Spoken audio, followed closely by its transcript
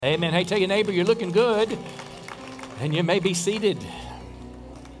Amen. Hey, tell your neighbor you're looking good, and you may be seated.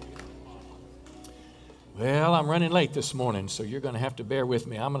 Well, I'm running late this morning, so you're going to have to bear with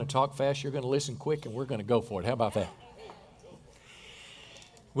me. I'm going to talk fast, you're going to listen quick, and we're going to go for it. How about that?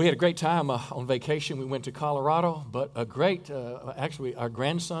 We had a great time on vacation. We went to Colorado, but actually, our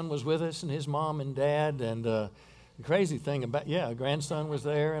grandson was with us, and his mom and dad, and the crazy thing about, a grandson was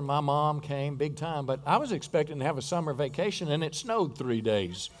there, and my mom came big time, but I was expecting to have a summer vacation, and it snowed 3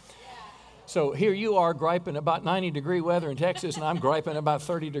 days. So here you are griping about 90-degree weather in Texas, and I'm griping about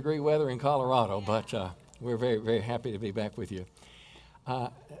 30-degree weather in Colorado, but we're very, very happy to be back with you. I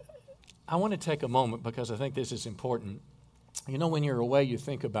want to take a moment because I think this is important. You know, when you're away, you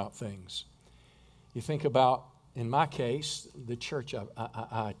think about things. You think about, in my case, the church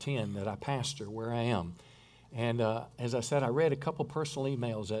I attend, that I pastor, where I am. And as I said, I read a couple personal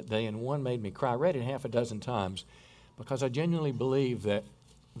emails that day, and one made me cry. I read it half a dozen times because I genuinely believe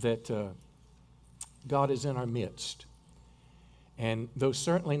that God is in our midst. And though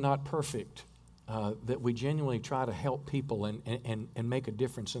certainly not perfect, that we genuinely try to help people and make a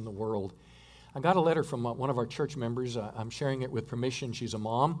difference in the world. I got a letter from one of our church members. I'm sharing it with permission. She's a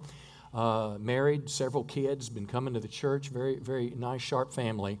mom, married, several kids, been coming to the church, very, very nice, sharp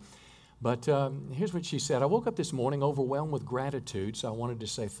family. But here's what she said. I woke up this morning overwhelmed with gratitude, so I wanted to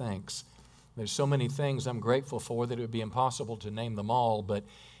say thanks. There's so many things I'm grateful for that it would be impossible to name them all, but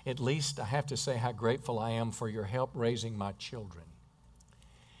at least I have to say how grateful I am for your help raising my children.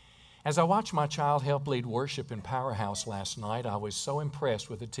 As I watched my child help lead worship in Powerhouse last night, I was so impressed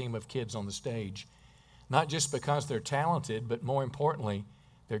with the team of kids on the stage, not just because they're talented, but more importantly,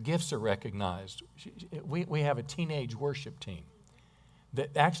 their gifts are recognized. We have a teenage worship team.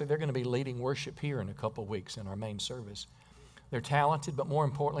 Actually, they're going to be leading worship here in a couple weeks in our main service. They're talented, but more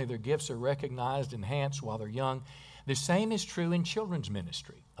importantly, their gifts are recognized, enhanced while they're young. The same is true in children's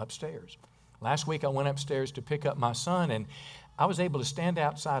ministry upstairs. Last week, I went upstairs to pick up my son, and I was able to stand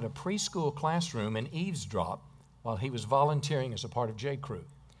outside a preschool classroom and eavesdrop while he was volunteering as a part of J Crew.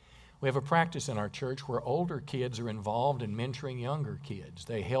 We have a practice in our church where older kids are involved in mentoring younger kids.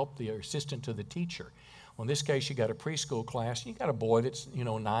 They help the assistant to the teacher. Well, in this case, you got a preschool class. You got a boy that's,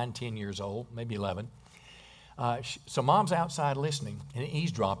 9, 10 years old, maybe 11. So mom's outside listening and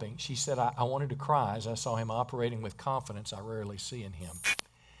eavesdropping. She said, I wanted to cry as I saw him operating with confidence I rarely see in him.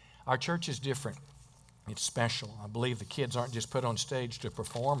 Our church is different. It's special. I believe the kids aren't just put on stage to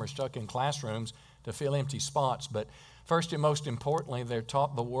perform or stuck in classrooms to fill empty spots, but first and most importantly, they're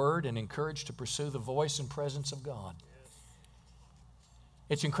taught the Word and encouraged to pursue the voice and presence of God.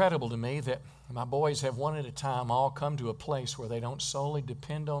 It's incredible to me that my boys have one at a time all come to a place where they don't solely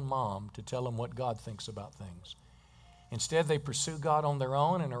depend on mom to tell them what God thinks about things. Instead, they pursue God on their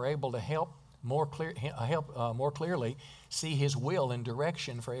own and are able to help more clearly see His will and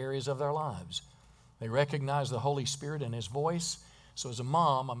direction for areas of their lives. They recognize the Holy Spirit and His voice, so as a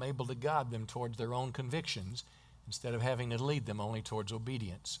mom, I'm able to guide them towards their own convictions instead of having to lead them only towards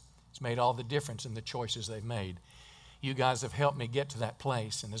obedience. It's made all the difference in the choices they've made. You guys have helped me get to that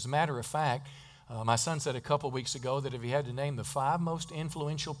place. And as a matter of fact, my son said a couple weeks ago that if he had to name the 5 most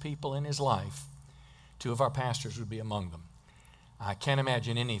influential people in his life, 2 of our pastors would be among them. I can't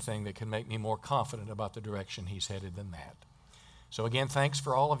imagine anything that can make me more confident about the direction he's headed than that. So again, thanks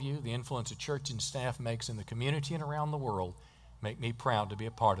for all of you. The influence the church and staff makes in the community and around the world make me proud to be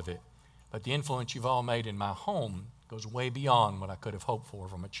a part of it. But the influence you've all made in my home goes way beyond what I could have hoped for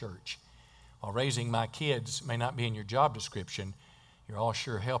from a church. While raising my kids may not be in your job description, you're all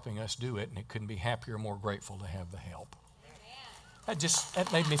sure helping us do it, and it couldn't be happier or more grateful to have the help.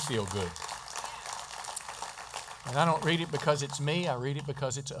 That made me feel good. And I don't read it because it's me, I read it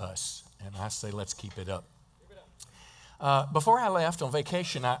because it's us. And I say, let's keep it up. Before I left on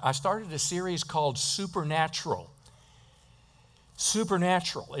vacation, I started a series called Su-per-nat-u-ral.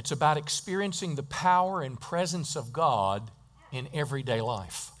 Supernatural. It's about experiencing the power and presence of God in everyday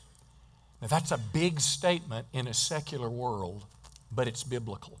life. Now, that's a big statement in a secular world, but it's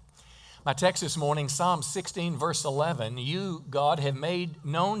biblical. My text this morning, Psalm 16, verse 11, you, God, have made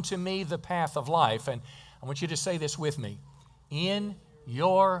known to me the path of life. And I want you to say this with me. In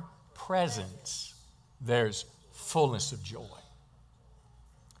your presence, there's fullness of joy.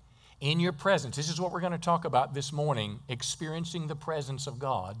 In your presence, this is what we're going to talk about this morning, experiencing the presence of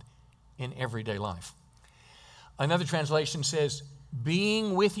God in everyday life. Another translation says,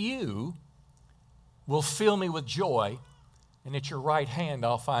 being with you will fill me with joy, and at your right hand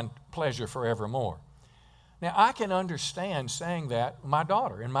I'll find pleasure forevermore. Now, I can understand saying that my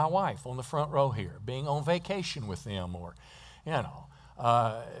daughter and my wife on the front row here, being on vacation with them, or,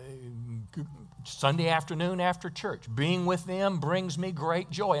 Sunday afternoon after church, being with them brings me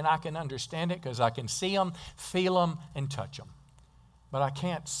great joy, and I can understand it because I can see them, feel them, and touch them. But I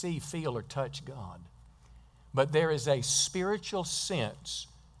can't see, feel, or touch God. But there is a spiritual sense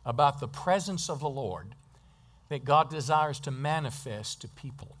about the presence of the Lord that God desires to manifest to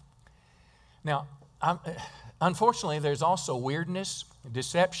people. Now, unfortunately, there's also weirdness,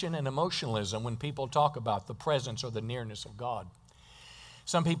 deception, and emotionalism when people talk about the presence or the nearness of God.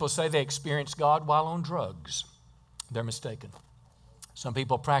 Some people say they experience God while on drugs. They're mistaken. Some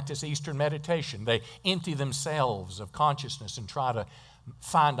people practice Eastern meditation. They empty themselves of consciousness and try to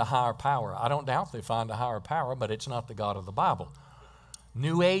find a higher power. I don't doubt they find a higher power, but it's not the God of the Bible.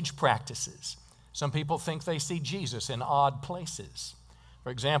 New Age practices. Some people think they see Jesus in odd places. For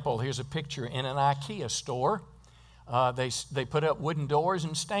example, here's a picture in an IKEA store. They put up wooden doors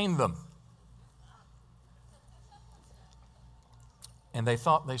and stained them. And they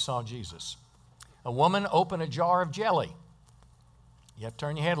thought they saw Jesus. A woman opened a jar of jelly. You have to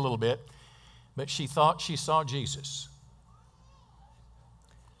turn your head a little bit, but she thought she saw Jesus.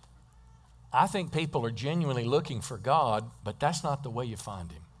 I think people are genuinely looking for God, but that's not the way you find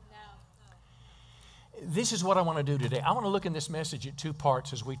Him. This is what I want to do today. I want to look in this message at two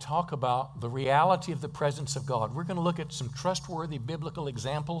parts as we talk about the reality of the presence of God. We're going to look at some trustworthy biblical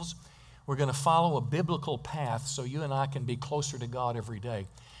examples. We're going to follow a biblical path so you and I can be closer to God every day.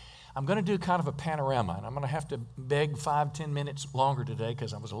 I'm going to do kind of a panorama, and I'm going to have to beg 5-10 minutes longer today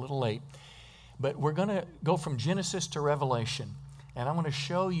because I was a little late. But we're going to go from Genesis to Revelation, and I'm going to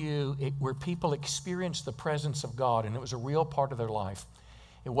show you where people experienced the presence of God, and it was a real part of their life.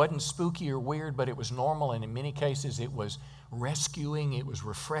 It wasn't spooky or weird, but it was normal, and in many cases it was rescuing, it was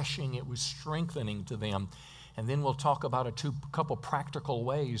refreshing, it was strengthening to them. And then we'll talk about a couple practical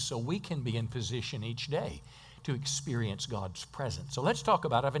ways so we can be in position each day to experience God's presence. So let's talk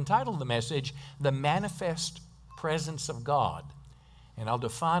about, I've entitled the message, The Manifest Presence of God. And I'll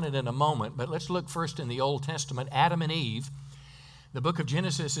define it in a moment, but let's look first in the Old Testament. Adam and Eve. The book of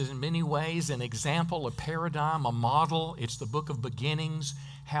Genesis is in many ways an example, a paradigm, a model. It's the book of beginnings,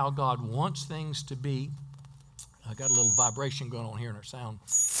 how God wants things to be. I got a little vibration going on here in our sound.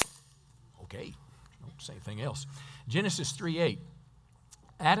 Okay. Don't say anything else. Genesis 3:8.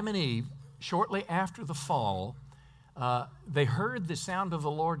 Adam and Eve, shortly after the fall, they heard the sound of the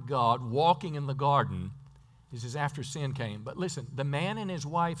Lord God walking in the garden. This is after sin came. But listen, the man and his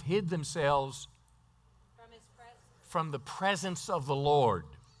wife hid themselves from the presence of the Lord.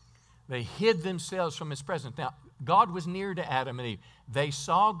 They hid themselves from His presence. Now, God was near to Adam and Eve. They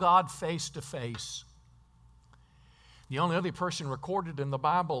saw God face to face. The only other person recorded in the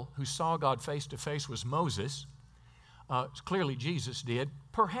Bible who saw God face to face was Moses. Clearly, Jesus did.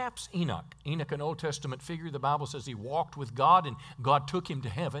 Perhaps Enoch. Enoch, an Old Testament figure. The Bible says he walked with God and God took him to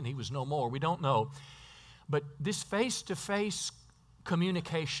heaven. He was no more. We don't know. But this face-to-face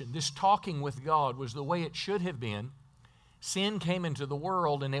communication, this talking with God was the way it should have been. Sin came into the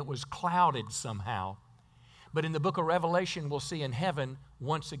world and it was clouded somehow. But in the book of Revelation, we'll see in heaven,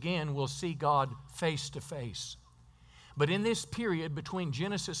 once again, we'll see God face to face. But in this period between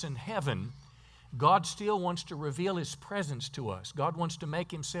Genesis and heaven, God still wants to reveal His presence to us. God wants to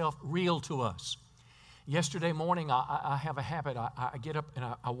make Himself real to us. Yesterday morning, I have a habit. I get up and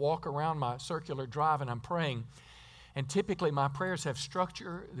I walk around my circular drive and I'm praying. And typically my prayers have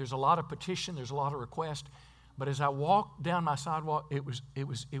structure. There's a lot of petition. There's a lot of request. But as I walked down my sidewalk, it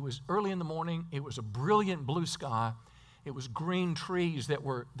was early in the morning. It was a brilliant blue sky. It was green trees that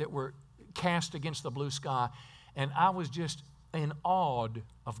were cast against the blue sky. And I was just in awe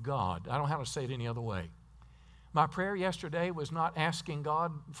of God. I don't know how to say it any other way. My prayer yesterday was not asking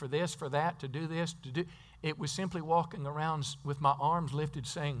God for this, for that, to do this, to do. It was simply walking around with my arms lifted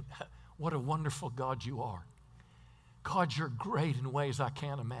saying, what a wonderful God you are. God, you're great in ways I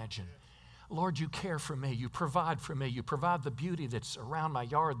can't imagine. Lord, you care for me. You provide for me. You provide the beauty that's around my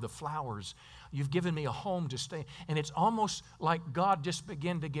yard, the flowers. You've given me a home to stay. And it's almost like God just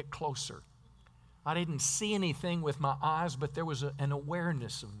began to get closer. I didn't see anything with my eyes, but there was an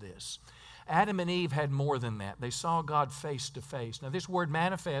awareness of this. Adam and Eve had more than that. They saw God face to face. Now, this word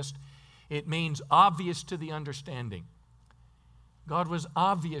manifest, it means obvious to the understanding. God was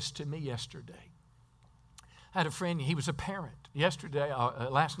obvious to me yesterday. I had a friend, he was a parent. Yesterday,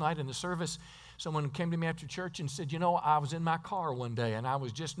 last night in the service, someone came to me after church and said, I was in my car one day and I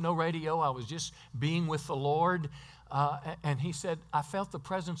was just no radio. I was just being with the Lord. And he said, I felt the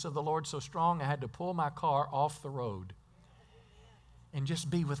presence of the Lord so strong I had to pull my car off the road and just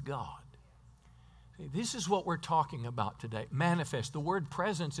be with God. See, this is what we're talking about today. Manifest. The word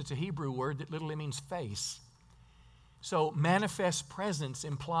presence, it's a Hebrew word that literally means face. So manifest presence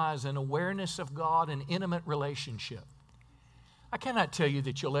implies an awareness of God, an intimate relationship. I cannot tell you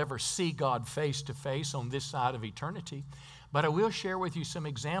that you'll ever see God face to face on this side of eternity, but I will share with you some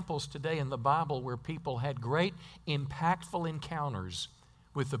examples today in the Bible where people had great, impactful encounters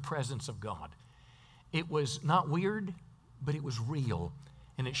with the presence of God. It was not weird, but it was real,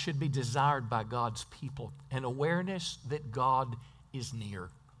 and it should be desired by God's people, an awareness that God is near.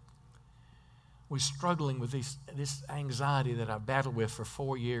 We're struggling with this anxiety that I've battled with for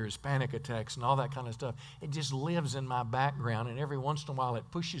 4 years, panic attacks and all that kind of stuff. It just lives in my background, and every once in a while it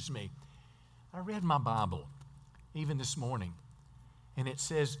pushes me. I read my Bible, even this morning, and it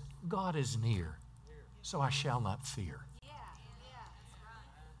says, God is near, so I shall not fear.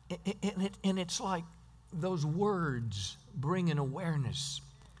 And it's like those words bring an awareness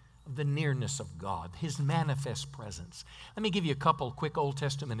of the nearness of God, His manifest presence. Let me give you a couple quick Old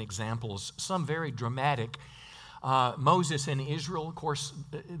Testament examples, some very dramatic. Moses and Israel, of course,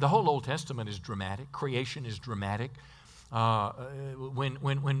 the whole Old Testament is dramatic. Creation is dramatic.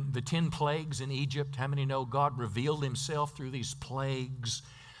 When the 10 plagues in Egypt, how many know God revealed Himself through these plagues?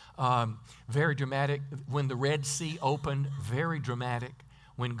 Very dramatic. When the Red Sea opened, very dramatic.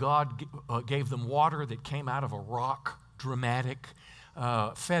 When God gave them water that came out of a rock, dramatic.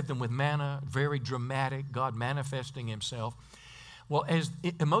 Fed them with manna, very dramatic, God manifesting Himself. Well, as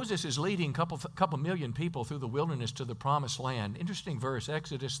Moses is leading a couple million people through the wilderness to the promised land, interesting verse,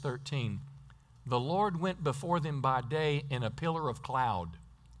 Exodus 13, the Lord went before them by day in a pillar of cloud.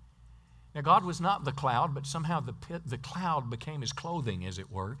 Now, God was not the cloud, but somehow the cloud became His clothing, as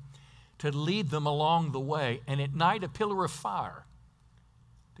it were, to lead them along the way, and at night a pillar of fire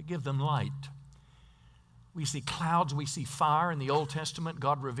to give them light. We see clouds, we see fire in the Old Testament.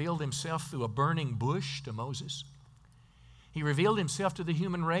 God revealed Himself through a burning bush to Moses. He revealed Himself to the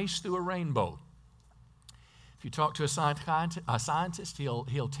human race through a rainbow. If you talk to a scientist,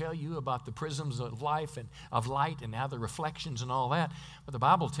 he'll tell you about the prisms of life and of light and how the reflections and all that. But the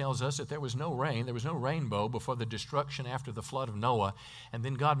Bible tells us that there was no rain, there was no rainbow before the destruction after the flood of Noah. And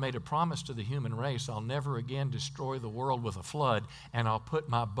then God made a promise to the human race, I'll never again destroy the world with a flood, and I'll put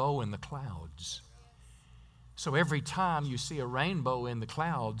my bow in the clouds. So every time you see a rainbow in the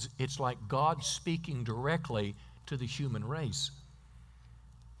clouds, it's like God speaking directly to the human race.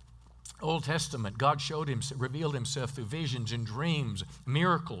 Old Testament, God revealed Himself through visions and dreams,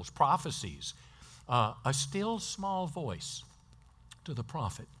 miracles, prophecies, a still small voice to the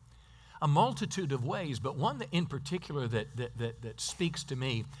prophet. A multitude of ways, but one that in particular that speaks to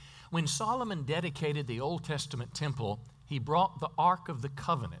me. When Solomon dedicated the Old Testament temple, he brought the Ark of the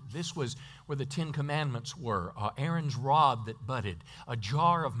Covenant. This was where the 10 Commandments were, Aaron's rod that budded, a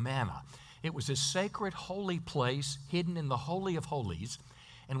jar of manna. It was a sacred, holy place hidden in the Holy of Holies.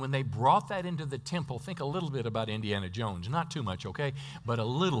 And when they brought that into the temple, think a little bit about Indiana Jones. Not too much, okay, but a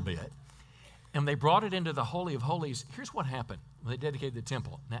little bit. And they brought it into the Holy of Holies. Here's what happened when they dedicated the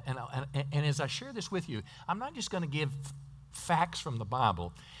temple. Now, and as I share this with you, I'm not just going to give facts from the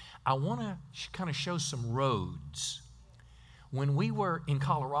Bible. I want to kind of show some roads. When we were in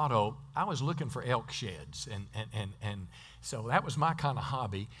Colorado, I was looking for elk sheds, and so that was my kind of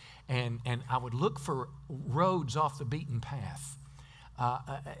hobby, and I would look for roads off the beaten path.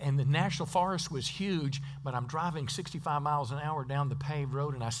 And the national forest was huge, but I'm driving 65 miles an hour down the paved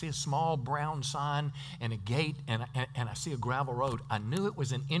road, and I see a small brown sign and a gate, and I see a gravel road. I knew it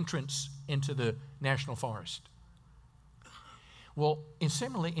was an entrance into the national forest. Well, and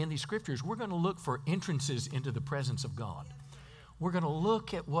similarly in these scriptures, we're going to look for entrances into the presence of God. We're going to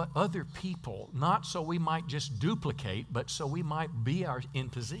look at what other people, not so we might just duplicate, but so we might be in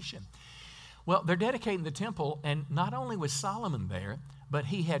position. Well, they're dedicating the temple, and not only was Solomon there, but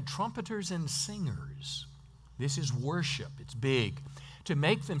he had trumpeters and singers. This is worship. It's big. To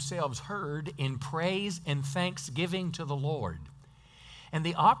make themselves heard in praise and thanksgiving to the Lord. And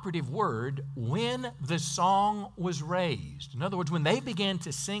the operative word, when the song was raised. In other words, when they began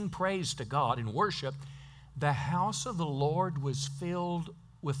to sing praise to God in worship, the house of the Lord was filled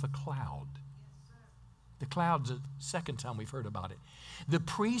with a cloud. The cloud's the second time we've heard about it. The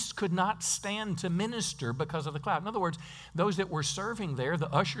priests could not stand to minister because of the cloud. In other words, those that were serving there, the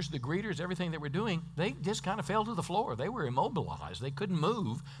ushers, the greeters, everything they were doing, they just kind of fell to the floor. They were immobilized. They couldn't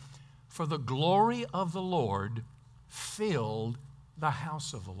move, for the glory of the Lord filled the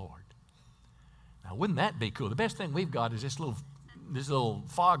house of the Lord. Now, wouldn't that be cool? The best thing we've got is this little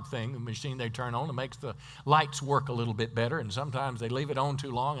fog thing, the machine they turn on, it makes the lights work a little bit better, and sometimes they leave it on too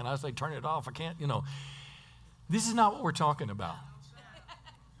long, and as they turn it off, I can't, This is not what we're talking about.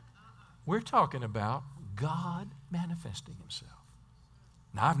 We're talking about God manifesting Himself.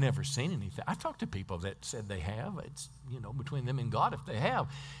 Now, I've never seen anything. I talked to people that said they have. It's, between them and God if they have.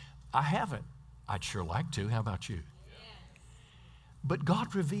 I haven't. I'd sure like to. How about you? But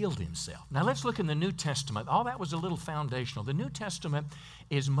God revealed himself. Now let's look in the New Testament. All that was a little foundational. The New Testament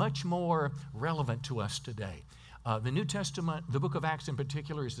is much more relevant to us today. The New Testament, the book of Acts in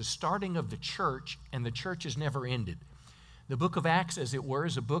particular, is the starting of the church, and the church has never ended. The book of Acts, as it were,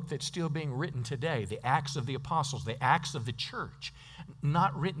 is a book that's still being written today. The Acts of the Apostles, the Acts of the church.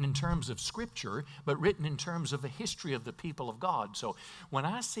 Not written in terms of Scripture, but written in terms of the history of the people of God. So when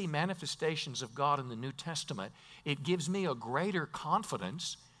I see manifestations of God in the New Testament, it gives me a greater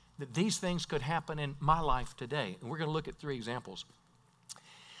confidence that these things could happen in my life today. And we're going to look at 3 examples.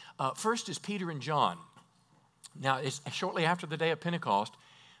 First is Peter and John. Now, it's shortly after the day of Pentecost,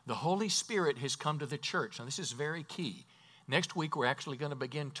 the Holy Spirit has come to the church. Now, this is very key. Next week, we're actually going to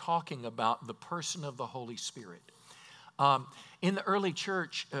begin talking about the person of the Holy Spirit. In the early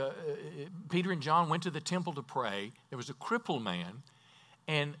church, Peter and John went to the temple to pray. There was a crippled man,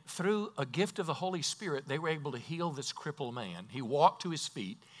 and through a gift of the Holy Spirit, they were able to heal this crippled man. He walked to his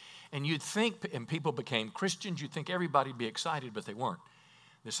feet, and you'd think, and people became Christians, you'd think everybody'd be excited, but they weren't.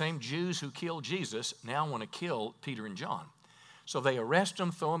 The same Jews who killed Jesus now want to kill Peter and John. So they arrest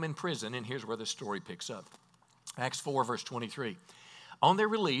them, throw them in prison, and here's where the story picks up. Acts 4, verse 23. On their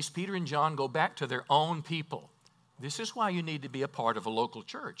release, Peter and John go back to their own people. This is why you need to be a part of a local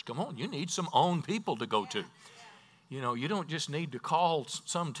church. Come on, you need some own people to go to. You don't just need to call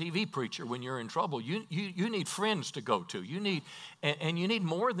some TV preacher when you're in trouble. You need friends to go to. You need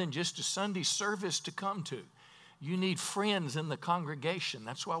more than just a Sunday service to come to. You need friends in the congregation.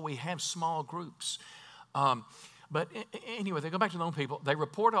 That's why we have small groups. But anyway, they go back to their own people. They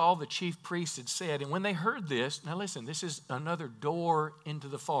report all the chief priests had said. And when they heard this, now listen, this is another door into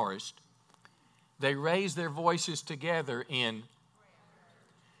the forest. They raised their voices together in.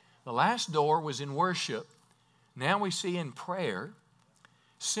 The last door was in worship. Now we see in prayer,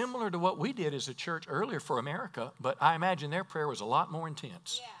 similar to what we did as a church earlier for America, but I imagine their prayer was a lot more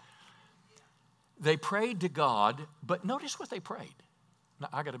intense. Yeah. They prayed to God, but notice what they prayed. Now,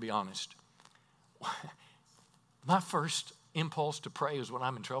 I got to be honest. My first impulse to pray is when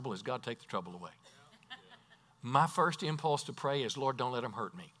I'm in trouble is, God, take the trouble away. My first impulse to pray is, Lord, don't let them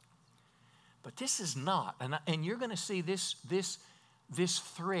hurt me. But this is not, and you're going to see this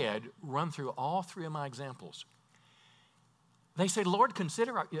thread run through all 3 of my examples. They say, Lord,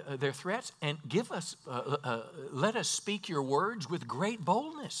 consider their threats and give us, let us speak your words with great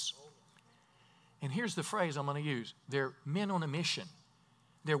boldness. And here's the phrase I'm going to use. They're men on a mission.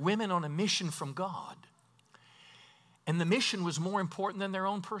 They're women on a mission from God. And the mission was more important than their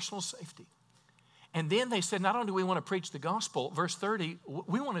own personal safety. And then they said, not only do we want to preach the gospel, verse 30,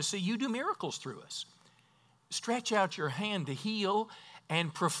 we want to see you do miracles through us. Stretch out your hand to heal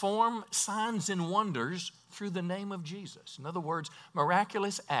and perform signs and wonders through the name of Jesus. In other words,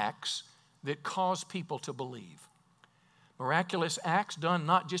 miraculous acts that cause people to believe. Miraculous acts done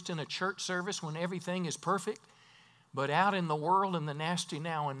not just in a church service when everything is perfect, but out in the world in the nasty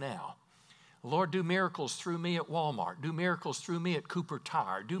now and now. Lord, do miracles through me at Walmart. Do miracles through me at Cooper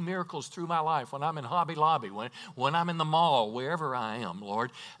Tire. Do miracles through my life when I'm in Hobby Lobby, when I'm in the mall, wherever I am,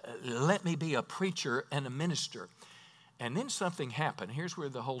 Lord. Let me be a preacher and a minister. And then something happened. Here's where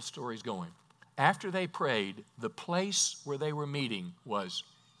the whole story's going. After they prayed, the place where they were meeting was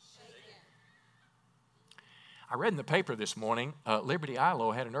shaken. I read in the paper this morning, Liberty,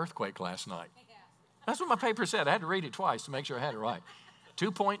 Iowa had an earthquake last night. That's what my paper said. I had to read it twice to make sure I had it right.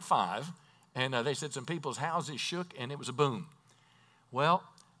 2.5. And they said some people's houses shook, and it was a boom. Well,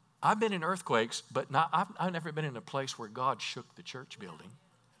 I've been in earthquakes, but I've never been in a place where God shook the church building.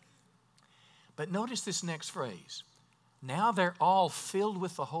 But notice this next phrase. Now they're all filled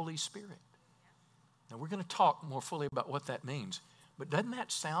with the Holy Spirit. Now we're going to talk more fully about what that means. But doesn't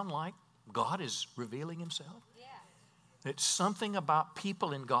that sound like God is revealing himself? Yeah. That something about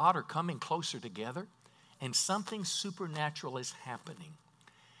people and God are coming closer together, and something supernatural is happening.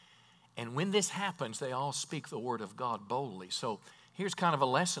 And when this happens, they all speak the word of God boldly. So here's kind of a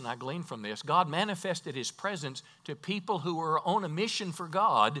lesson I gleaned from this. God manifested his presence to people who were on a mission for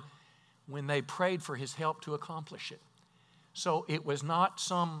God when they prayed for his help to accomplish it. So it was not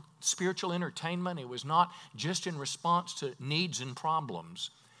some spiritual entertainment. It was not just in response to needs and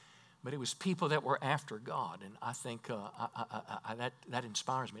problems, but it was people that were after God. And I think that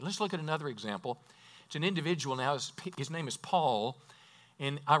inspires me. Let's look at another example. It's an individual now. His name is Paul.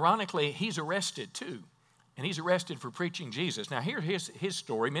 And ironically, he's arrested too. And he's arrested for preaching Jesus. Now, here's his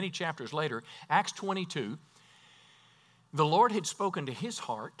story many chapters later. Acts 22. The Lord had spoken to his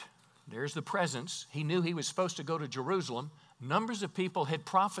heart. There's the presence. He knew he was supposed to go to Jerusalem. Numbers of people had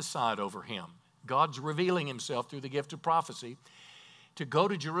prophesied over him. God's revealing himself through the gift of prophecy to go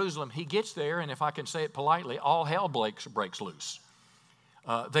to Jerusalem. He gets there, and if I can say it politely, all hell breaks loose.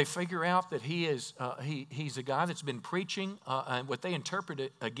 They figure out that he's a guy that's been preaching and what they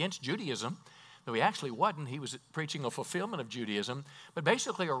interpreted against Judaism, though he actually wasn't. He was preaching a fulfillment of Judaism. But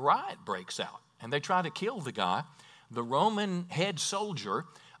basically a riot breaks out, and they try to kill the guy. The Roman head soldier,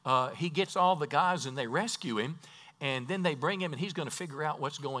 he gets all the guys, and they rescue him. And then they bring him, and he's going to figure out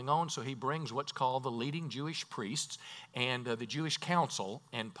what's going on. So he brings what's called the leading Jewish priests and the Jewish council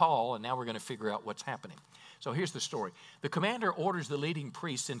and Paul, and now we're going to figure out what's happening. So here's the story. The commander orders the leading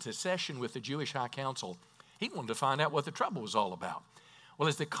priests into session with the Jewish high council. He wanted to find out what the trouble was all about. Well,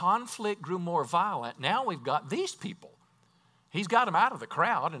 as the conflict grew more violent, now we've got these people. He's got them out of the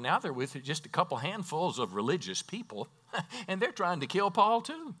crowd, and now they're with just a couple handfuls of religious people, and they're trying to kill Paul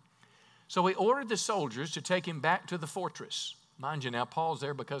too. So he ordered the soldiers to take him back to the fortress. Mind you now, Paul's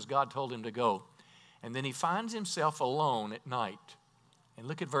there because God told him to go. And then he finds himself alone at night. And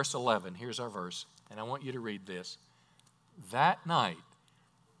look at verse 11. Here's our verse. And I want you to read this. That night,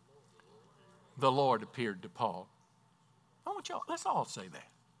 the Lord appeared to Paul. I want y'all, let's all say that.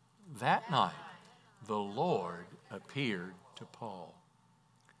 That night, the Lord appeared to Paul.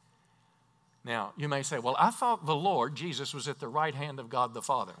 Now, you may say, well, I thought the Lord, Jesus, was at the right hand of God the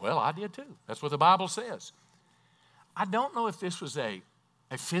Father. Well, I did too. That's what the Bible says. I don't know if this was a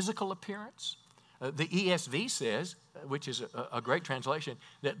physical appearance. The ESV says, which is a great translation,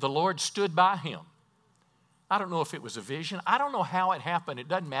 that the Lord stood by him. I don't know if it was a vision. I don't know how it happened. It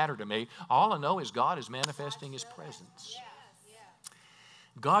doesn't matter to me. All I know is God is manifesting his presence.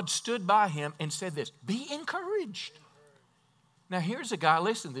 God stood by him and said this, be encouraged. Now, here's a guy,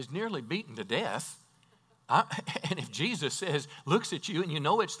 listen, that's nearly beaten to death. And if Jesus looks at you and you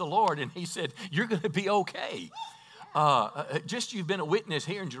know it's the Lord, and he said, you're going to be okay. Just you've been a witness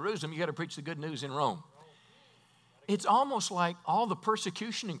here in Jerusalem, you got to preach the good news in Rome. It's almost like all the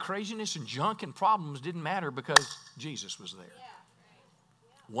persecution and craziness and junk and problems didn't matter because Jesus was there.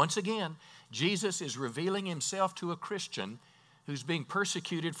 Once again, Jesus is revealing himself to a Christian who's being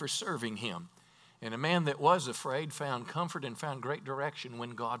persecuted for serving him. And a man that was afraid found comfort and found great direction when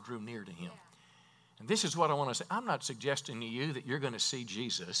God drew near to him. And this is what I want to say. I'm not suggesting to you that you're going to see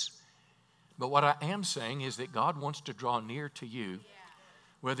Jesus. But what I am saying is that God wants to draw near to you.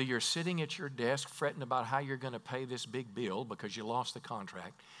 Whether you're sitting at your desk fretting about how you're going to pay this big bill because you lost the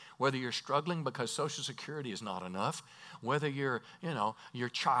contract. Whether you're struggling because Social Security is not enough. Whether your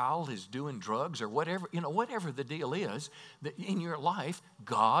child is doing drugs or whatever, whatever the deal is that in your life,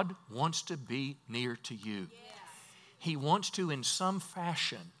 God wants to be near to you. Yes. He wants to, in some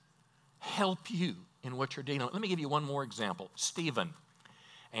fashion, help you in what you're dealing with. Let me give you one more example. Stephen.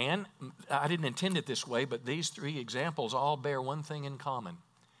 And I didn't intend it this way, but these three examples all bear one thing in common.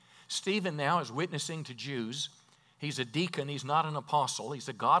 Stephen now is witnessing to Jews. He's a deacon. He's not an apostle. He's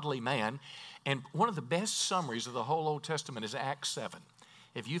a godly man. And one of the best summaries of the whole Old Testament is Acts 7.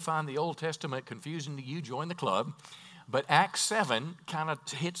 If you find the Old Testament confusing to you, join the club. But Acts 7 kind of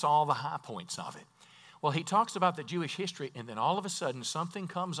hits all the high points of it. Well, he talks about the Jewish history, and then all of a sudden something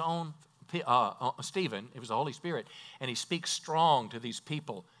comes on Stephen. It was the Holy Spirit. And he speaks strong to these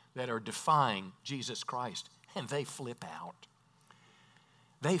people that are defying Jesus Christ. And they flip out.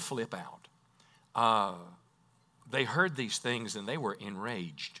 They flip out. They heard these things and they were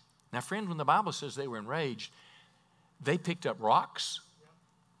enraged. Now, friend, when the Bible says they were enraged, they picked up rocks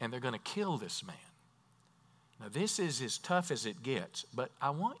and they're going to kill this man. Now, this is as tough as it gets, but I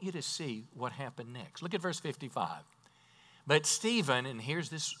want you to see what happened next. Look at verse 55. But Stephen, and here's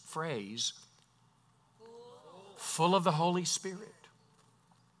this phrase, full of the Holy Spirit.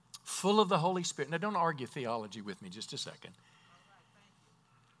 Full of the Holy Spirit. Now, don't argue theology with me just a second.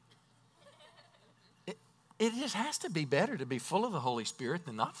 It just has to be better to be full of the Holy Spirit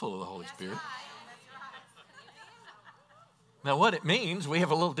than not full of the Holy Spirit. Now, what it means, we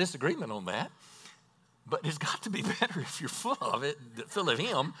have a little disagreement on that. But it's got to be better if you're full of it, full of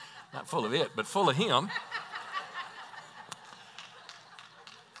Him. Not full of it, but full of Him.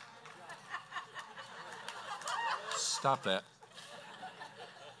 Stop that.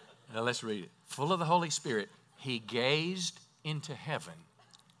 Now, let's read it. Full of the Holy Spirit, he gazed into heaven.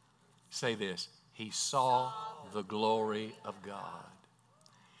 Say this. He saw the glory of God.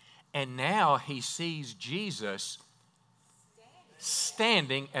 And now he sees Jesus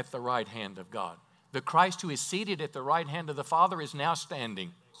standing at the right hand of God. The Christ who is seated at the right hand of the Father is now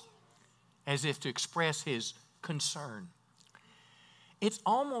standing as if to express his concern. It's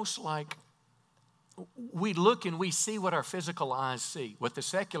almost like we look and we see what our physical eyes see. What the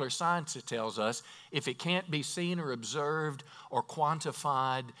secular science tells us, if it can't be seen or observed or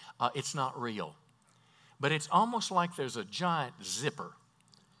quantified, it's not real. But it's almost like there's a giant zipper,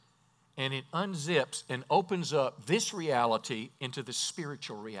 and it unzips and opens up this reality into the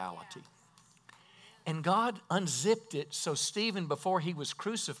spiritual reality. And God unzipped it so Stephen, before he was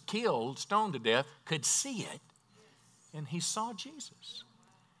killed, stoned to death, could see it, and he saw Jesus.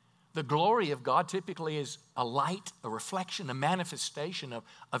 The glory of God typically is a light, a reflection, a manifestation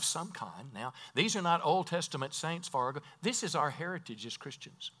of some kind. Now, these are not Old Testament saints far ago. This is our heritage as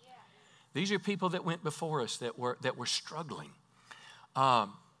Christians. These are people that went before us that were struggling.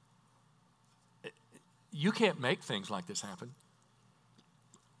 You can't make things like this happen.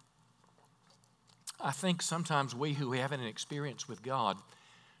 I think sometimes we who have an experience with God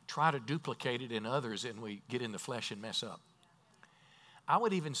try to duplicate it in others, and we get in the flesh and mess up. I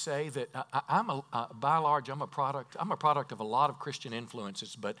would even say that by and large, I'm a product of a lot of Christian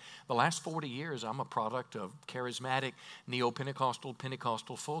influences, but the last 40 years, I'm a product of charismatic, neo-Pentecostal,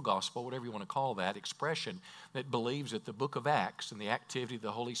 Pentecostal, full gospel, whatever you want to call that, expression that believes that the book of Acts and the activity of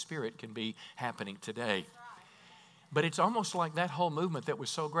the Holy Spirit can be happening today. But it's almost like that whole movement that was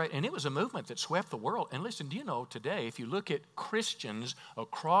so great, and it was a movement that swept the world. And listen, do you know today, if you look at Christians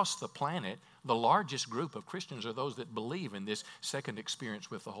across the planet, the largest group of Christians are those that believe in this second experience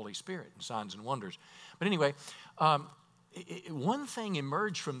with the Holy Spirit and signs and wonders. But anyway, one thing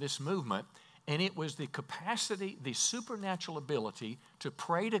emerged from this movement, and it was the capacity, the supernatural ability to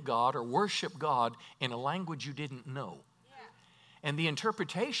pray to God or worship God in a language you didn't know. And the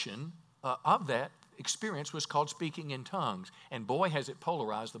interpretation of that experience was called speaking in tongues. And boy, has it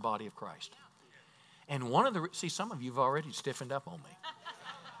polarized the body of Christ. And some of you have already stiffened up on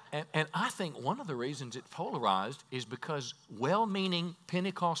me. And I think one of the reasons it polarized is because well-meaning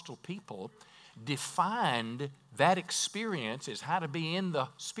Pentecostal people defined that experience as how to be in the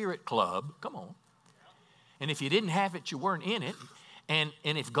Spirit Club. Come on. And if you didn't have it, you weren't in it. And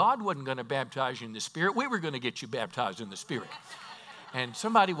if God wasn't going to baptize you in the Spirit, we were going to get you baptized in the Spirit. And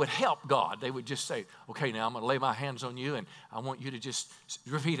somebody would help God. They would just say, okay, now I'm going to lay my hands on you, and I want you to just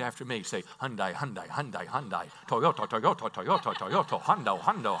repeat after me. Say, Hyundai, Hyundai, Hyundai, Hyundai, Toyota, Toyota, Toyota, Toyota, Hondo,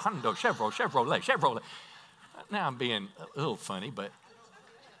 Hondo, Hondo, Chevrolet, Chevrolet. Now I'm being a little funny, but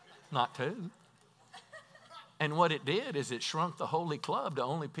not too. And what it did is it shrunk the holy club to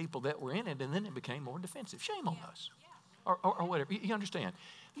only people that were in it, and then it became more defensive. Shame on us. Or whatever. You understand?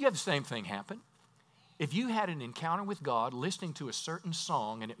 You have the same thing happen. If you had an encounter with God listening to a certain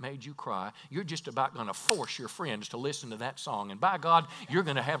song and it made you cry, you're just about going to force your friends to listen to that song. And by God, you're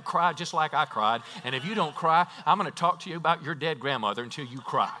going to have cried just like I cried. And if you don't cry, I'm going to talk to you about your dead grandmother until you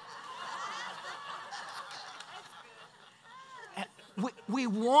cry. We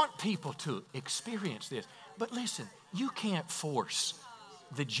want people to experience this. But listen, you can't force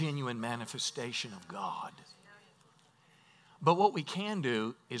the genuine manifestation of God. But what we can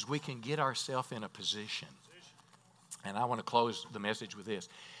do is we can get ourselves in a position. And I want to close the message with this.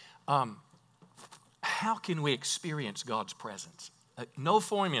 How can we experience God's presence? No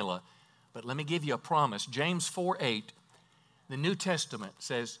formula, but let me give you a promise. James 4:8, the New Testament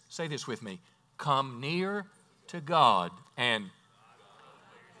says, say this with me, come near to God, and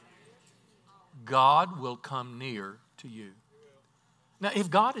God will come near to you. Now, if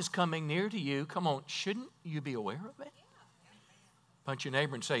God is coming near to you, come on, shouldn't you be aware of it? Punch your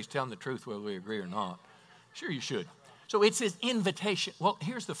neighbor and say, he's telling the truth whether we agree or not. Sure, you should. So it's his invitation. Well,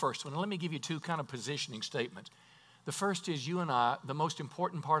 here's the first one. Let me give you two kind of positioning statements. The first is you and I, the most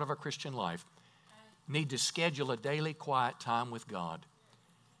important part of our Christian life, need to schedule a daily quiet time with God,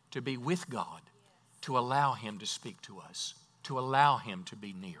 to be with God, to allow him to speak to us, to allow him to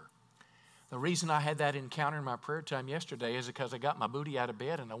be near. The reason I had that encounter in my prayer time yesterday is because I got my booty out of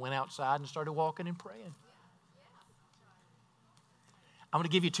bed and I went outside and started walking and praying. I'm going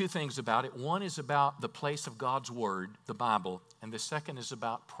to give you two things about it. One is about the place of God's Word, the Bible, and the second is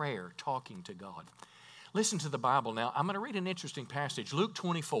about prayer, talking to God. Listen to the Bible now. I'm going to read an interesting passage. Luke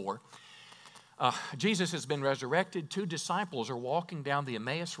 24. Jesus has been resurrected. Two disciples are walking down the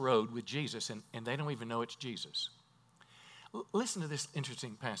Emmaus Road with Jesus, and they don't even know it's Jesus. Listen to this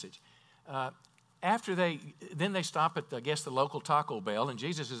interesting passage. Then they stop at, the local Taco Bell, and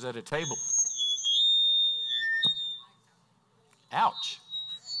Jesus is at a table. Ouch.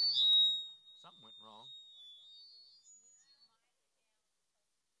 Something went wrong.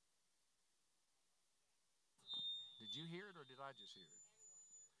 Did you hear it or did I just hear it?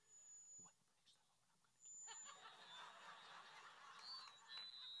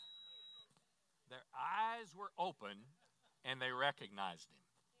 Their eyes were open and they recognized him.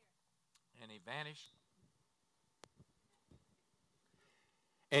 And he vanished.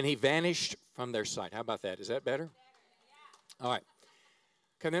 And he vanished from their sight. How about that? Is that better? All right.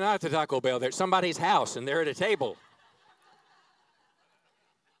 Okay, they're not at the Taco Bell. They're at somebody's house, and they're at a table.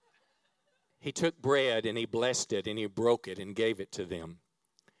 He took bread, and he blessed it, and he broke it, and gave it to them.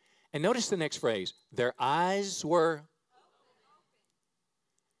 And notice the next phrase. Their eyes were...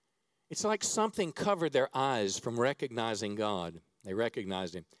 It's like something covered their eyes from recognizing God. They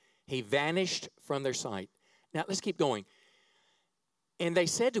recognized him. He vanished from their sight. Now, let's keep going. And they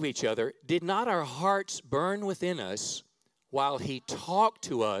said to each other, did not our hearts burn within us while he talked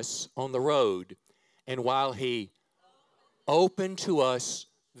to us on the road and while he opened to us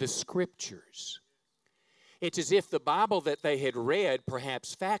the Scriptures? It's as if the Bible that they had read,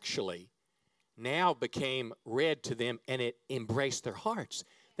 perhaps factually, now became read to them and it embraced their hearts.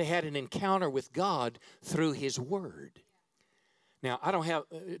 They had an encounter with God through his Word. Now, I don't have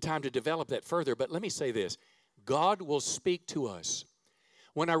time to develop that further, but let me say this. God will speak to us.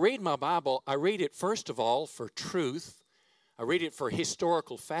 When I read my Bible, I read it first of all for truth. I read it for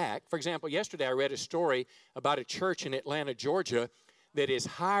historical fact. For example, yesterday I read a story about a church in Atlanta, Georgia, that is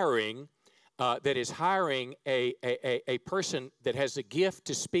hiring a person that has a gift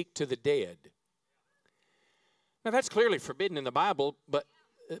to speak to the dead. Now, that's clearly forbidden in the Bible, but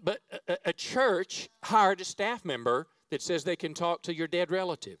a church hired a staff member that says they can talk to your dead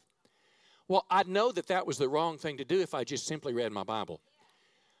relative. Well, I'd know that that was the wrong thing to do if I just simply read my Bible.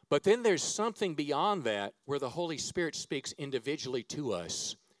 But then there's something beyond that where the Holy Spirit speaks individually to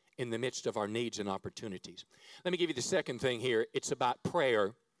us in the midst of our needs and opportunities. Let me give you the second thing here. It's about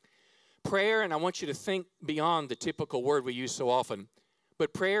prayer. Prayer, and I want you to think beyond the typical word we use so often,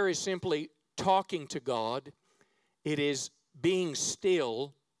 but prayer is simply talking to God. It is being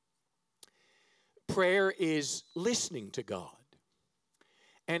still. Prayer is listening to God.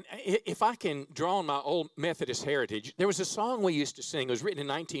 And if I can draw on my old Methodist heritage, there was a song we used to sing. It was written in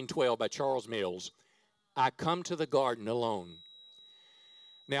 1912 by Charles Mills. I come to the garden alone.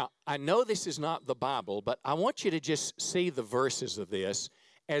 Now, I know this is not the Bible, but I want you to just see the verses of this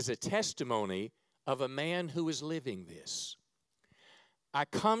as a testimony of a man who is living this. I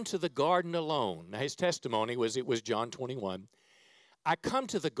come to the garden alone. Now, his testimony was John 21. I come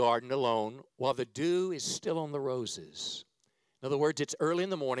to the garden alone while the dew is still on the roses. In other words, it's early in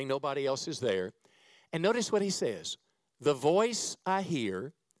the morning. Nobody else is there. And notice what he says. The voice I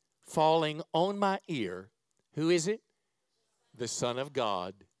hear falling on my ear, who is it? The Son of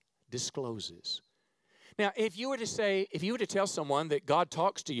God discloses. Now, if you were to tell someone that God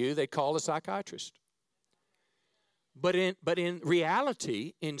talks to you, they'd call a psychiatrist. But in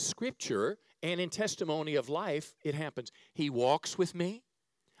reality, in Scripture and in testimony of life, it happens. He walks with me.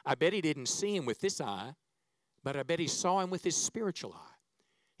 I bet he didn't see him with this eye, but I bet he saw him with his spiritual eye.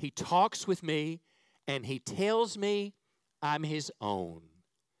 He talks with me, and he tells me I'm his own.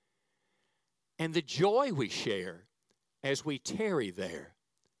 And the joy we share as we tarry there,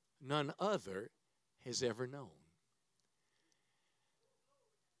 none other has ever known.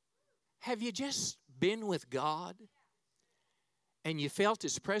 Have you just been with God and you felt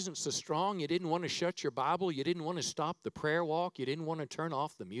his presence so strong you didn't want to shut your Bible, you didn't want to stop the prayer walk, you didn't want to turn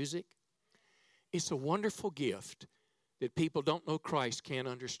off the music? It's a wonderful gift that people don't know Christ can't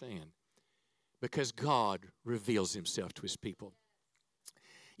understand because God reveals himself to his people.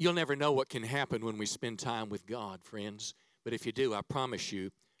 You'll never know what can happen when we spend time with God, friends. But if you do, I promise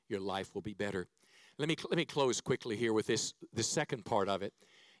you, your life will be better. Let me close quickly here with the second part of it.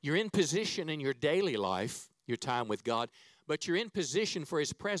 You're in position in your daily life, your time with God, but you're in position for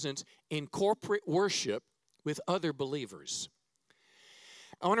his presence in corporate worship with other believers.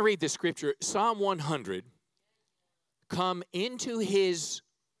 I want to read this scripture, Psalm 100. Come into his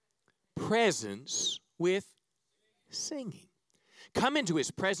presence with singing. Come into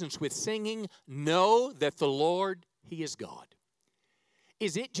his presence with singing. Know that the Lord, he is God.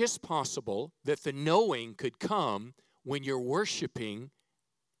 Is it just possible that the knowing could come when you're worshiping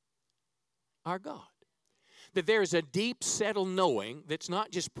our God? That there is a deep, settled knowing that's not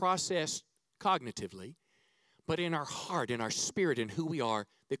just processed cognitively, but in our heart, in our spirit, in who we are,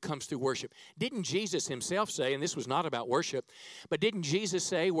 that comes through worship. Didn't Jesus himself say, and this was not about worship, but didn't Jesus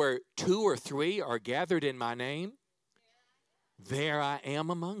say, where 2 or 3 are gathered in my name, there I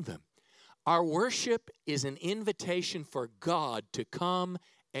am among them. Our worship is an invitation for God to come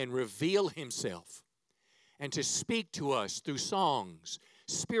and reveal himself and to speak to us through songs,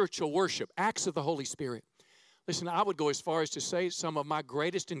 spiritual worship, acts of the Holy Spirit. Listen, I would go as far as to say some of my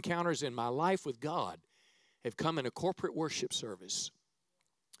greatest encounters in my life with God have come in a corporate worship service.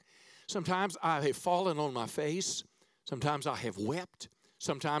 Sometimes I have fallen on my face. Sometimes I have wept.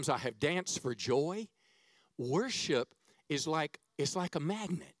 Sometimes I have danced for joy. Worship is it's like a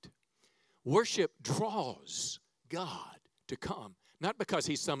magnet. Worship draws God to come. Not because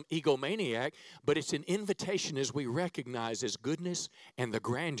he's some egomaniac, but it's an invitation as we recognize his goodness and the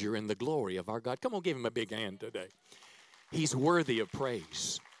grandeur and the glory of our God. Come on, give him a big hand today. He's worthy of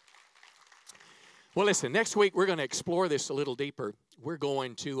praise. Well, listen, next week we're going to explore this a little deeper. We're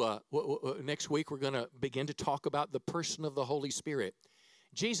going to, next week we're going to begin to talk about the person of the Holy Spirit.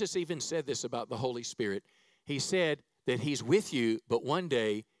 Jesus even said this about the Holy Spirit. He said that he's with you, but one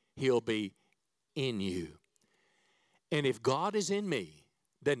day he'll be in you. And if God is in me,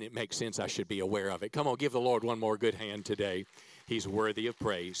 doesn't it make sense I should be aware of it? Come on, give the Lord one more good hand today. He's worthy of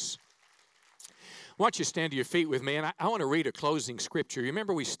praise. Why don't you stand to your feet with me? And I want to read a closing scripture. You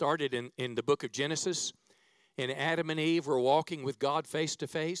remember we started in the book of Genesis, and Adam and Eve were walking with God face to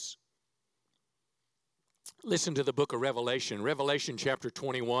face? Listen to the book of Revelation, Revelation chapter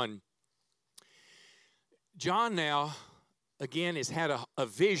 21. John now, again, has had a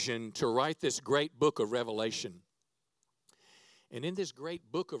vision to write this great book of Revelation. And in this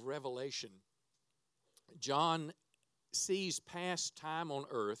great book of Revelation, John sees past time on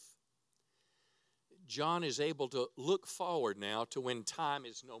earth. John is able to look forward now to when time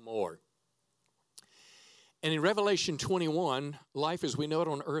is no more. And in Revelation 21, life as we know it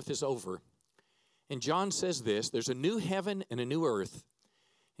on earth is over. And John says this, there's a new heaven and a new earth.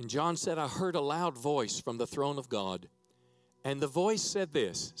 And John said, I heard a loud voice from the throne of God. And the voice said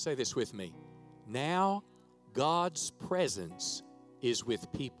this, say this with me, now God's presence is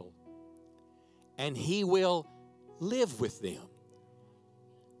with people, and he will live with them,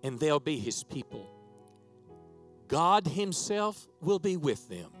 and they'll be his people. God himself will be with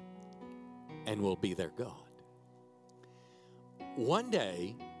them and will be their God. One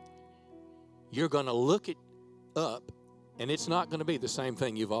day, you're going to look up, and it's not going to be the same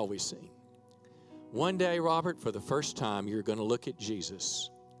thing you've always seen. One day, Robert, for the first time, you're going to look at Jesus,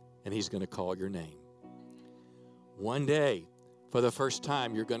 and he's going to call your name. One day, for the first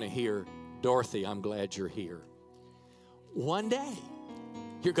time, you're going to hear, Dorothy, I'm glad you're here. One day,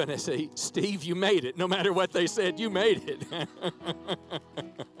 you're going to say, Steve, you made it. No matter what they said, you made it.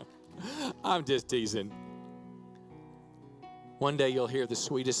 I'm just teasing. One day, you'll hear the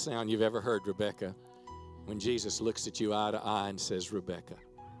sweetest sound you've ever heard, Rebecca, when Jesus looks at you eye to eye and says, Rebecca.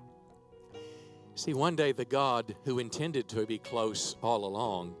 See, one day, the God who intended to be close all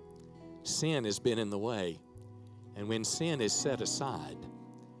along, sin has been in the way. And when sin is set aside,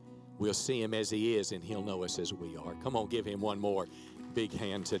 we'll see him as he is, and he'll know us as we are. Come on, give him one more big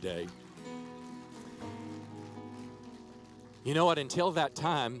hand today. You know what? Until that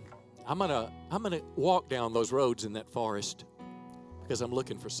time, I'm gonna walk down those roads in that forest because I'm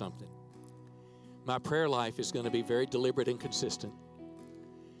looking for something. My prayer life is going to be very deliberate and consistent.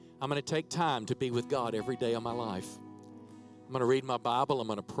 I'm going to take time to be with God every day of my life. I'm going to read my Bible. I'm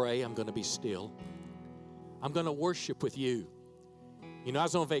going to pray. I'm going to be still. I'm going to worship with you. You know, I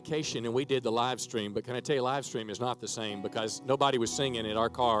was on vacation and we did the live stream, but can I tell you, live stream is not the same because nobody was singing in our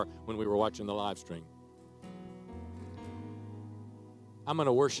car when we were watching the live stream. I'm going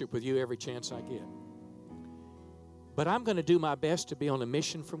to worship with you every chance I get. But I'm going to do my best to be on a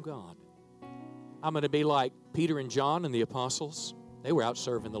mission from God. I'm going to be like Peter and John and the apostles. They were out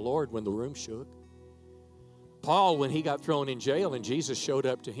serving the Lord when the room shook. Paul, when he got thrown in jail and Jesus showed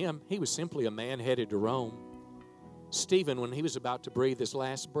up to him, he was simply a man headed to Rome. Stephen, when he was about to breathe his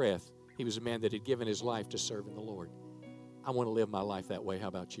last breath, he was a man that had given his life to serving the Lord. I want to live my life that way. How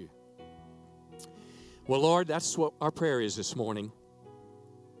about you? Well, Lord, that's what our prayer is this morning.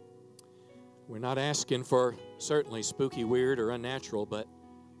 We're not asking for certainly spooky, weird, or unnatural, but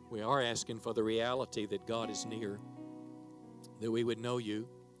we are asking for the reality that God is near, that we would know you.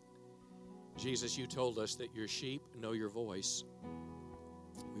 Jesus, you told us that your sheep know your voice.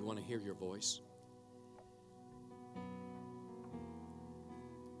 We want to hear your voice.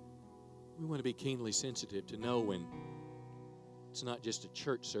 We want to be keenly sensitive to know when it's not just a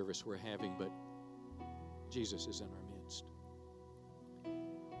church service we're having, but Jesus is in our midst.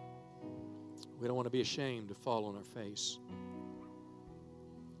 We don't want to be ashamed to fall on our face.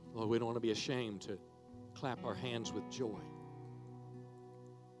 Lord, we don't want to be ashamed to clap our hands with joy.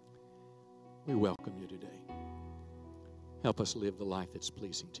 We welcome you today. Help us live the life that's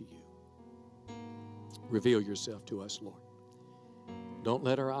pleasing to you. Reveal yourself to us, Lord. Don't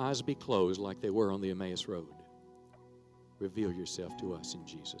let our eyes be closed like they were on the Emmaus Road. Reveal yourself to us in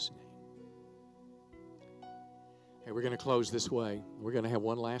Jesus' name. Hey, we're going to close this way. We're going to have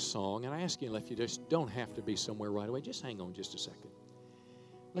one last song. And I ask you, if you just don't have to be somewhere right away, just hang on just a second.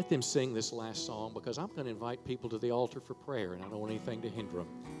 let them sing this last song, because I'm going to invite people to the altar for prayer, and I don't want anything to hinder them.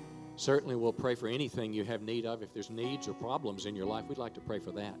 Certainly we'll pray for anything you have need of. If there's needs or problems in your life, we'd like to pray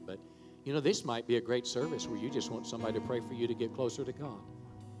for that. But, this might be a great service where you just want somebody to pray for you to get closer to God.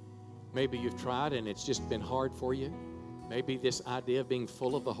 Maybe you've tried and it's just been hard for you. Maybe this idea of being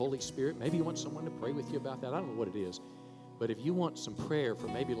full of the Holy Spirit, maybe you want someone to pray with you about that. I don't know what it is. But if you want some prayer for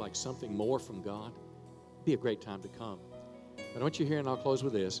maybe like something more from God, it'd be a great time to come. But I want you here, and I'll close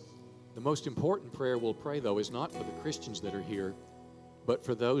with this. The most important prayer we'll pray, though, is not for the Christians that are here, but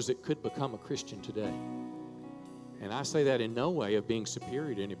for those that could become a Christian today. And I say that in no way of being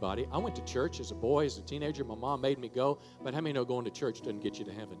superior to anybody. I went to church as a boy, as a teenager. My mom made me go. But how many know going to church doesn't get you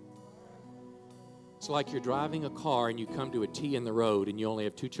to heaven? It's like you're driving a car and you come to a T in the road and you only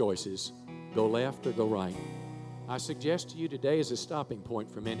have two choices, go left or go right. I suggest to you today is a stopping point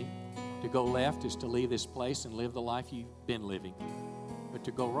for many. To go left is to leave this place and live the life you've been living. But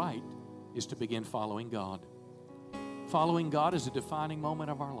to go right is to begin following God. Following God is a defining moment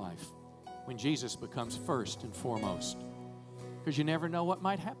of our life when Jesus becomes first and foremost. Because you never know what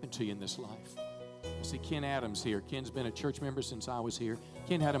might happen to you in this life. I see Ken Adams here. Ken's been a church member since I was here.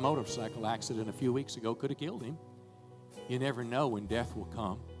 Ken had a motorcycle accident a few weeks ago. Could have killed him. You never know when death will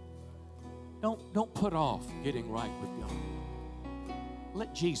come. Don't put off getting right with God.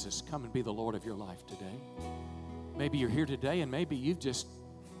 Let Jesus come and be the Lord of your life today. Maybe you're here today and maybe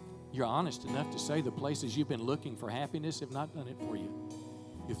you're honest enough to say the places you've been looking for happiness have not done it for you.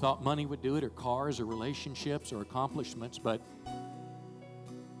 You thought money would do it, or cars, or relationships, or accomplishments, but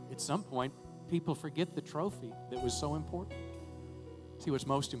at some point, people forget the trophy that was so important. See, what's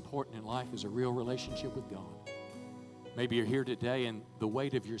most important in life is a real relationship with God. Maybe you're here today and the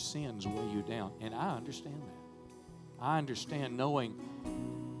weight of your sins weigh you down, and I understand that. I understand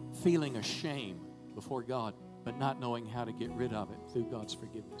feeling ashamed before God, but not knowing how to get rid of it through God's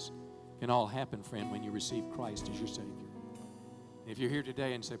forgiveness. It can all happen, friend, when you receive Christ as your Savior. If you're here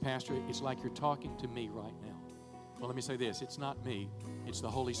today and say, Pastor, it's like you're talking to me right now. Well, let me say this. It's not me. It's the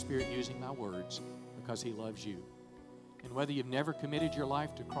Holy Spirit using my words because He loves you. And whether you've never committed your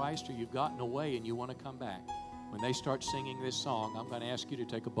life to Christ or you've gotten away and you want to come back, when they start singing this song, I'm going to ask you to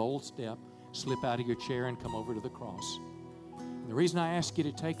take a bold step, slip out of your chair, and come over to the cross. And the reason I ask you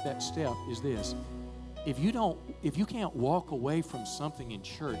to take that step is this. If you can't walk away from something in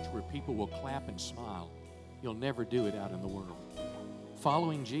church where people will clap and smile, you'll never do it out in the world.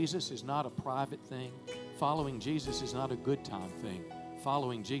 Following Jesus is not a private thing. Following Jesus is not a good time thing.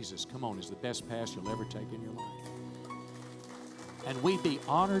 Following Jesus, come on, is the best path you'll ever take in your life. And we'd be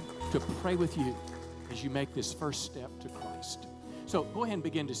honored to pray with you as you make this first step to Christ. So go ahead and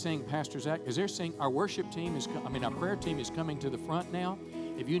begin to sing, Pastor Zach, because they're saying our worship team our prayer team is coming to the front now.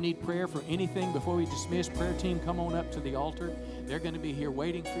 If you need prayer for anything before we dismiss, prayer team, come on up to the altar. They're going to be here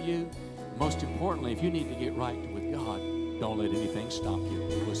waiting for you. Most importantly, if you need to get right with God, don't let anything stop you.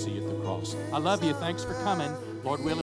 We'll see you at the cross. I love you. Thanks for coming. Lord willing.